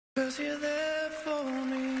'Cause you're there for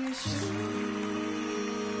me.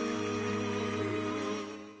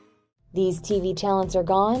 These TV talents are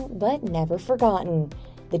gone, but never forgotten.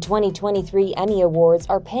 The 2023 Emmy Awards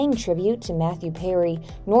are paying tribute to Matthew Perry,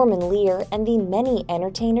 Norman Lear, and the many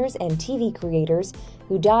entertainers and TV creators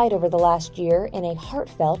who died over the last year in a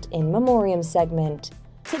heartfelt In Memoriam segment.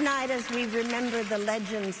 Tonight, as we remember the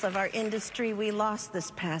legends of our industry we lost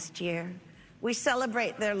this past year, we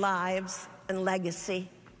celebrate their lives and legacy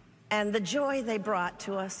and the joy they brought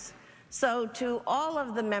to us. So to all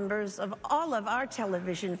of the members of all of our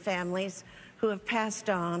television families who have passed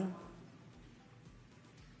on,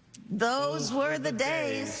 those were the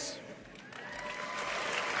days.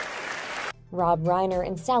 Rob Reiner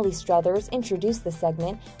and Sally Struthers introduced the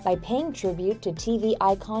segment by paying tribute to TV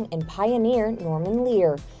icon and pioneer Norman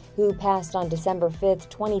Lear, who passed on December 5th,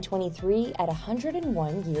 2023 at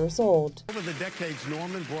 101 years old. Over the decades,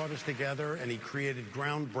 Norman brought us together and he created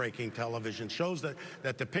groundbreaking television shows that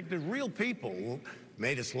depicted real people,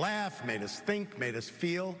 made us laugh, made us think, made us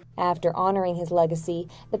feel. After honoring his legacy,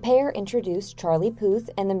 the pair introduced Charlie Puth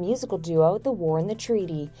and the musical duo The War and the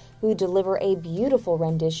Treaty, who deliver a beautiful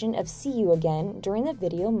rendition of See You Again during the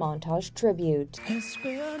video montage tribute. It's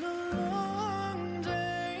been a long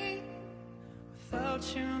day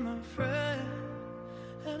without you, my friend,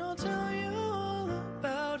 and I'll tell you all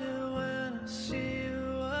about it when I see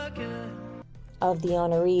you again. Of the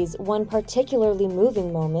honorees, one particularly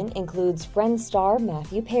moving moment includes Friends star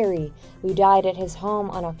Matthew Perry, who died at his home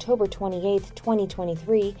on October 28,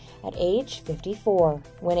 2023, at age 54.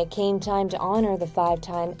 When it came time to honor the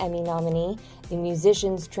five-time Emmy nominee, the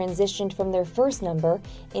musicians transitioned from their first number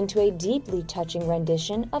into a deeply touching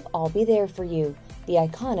rendition of I'll Be There For You, the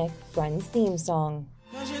iconic Friends theme song.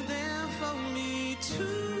 'Cause you're there for me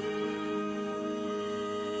too.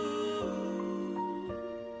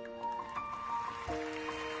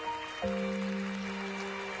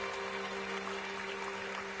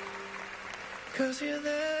 Cause you're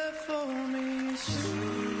there for me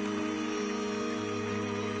too.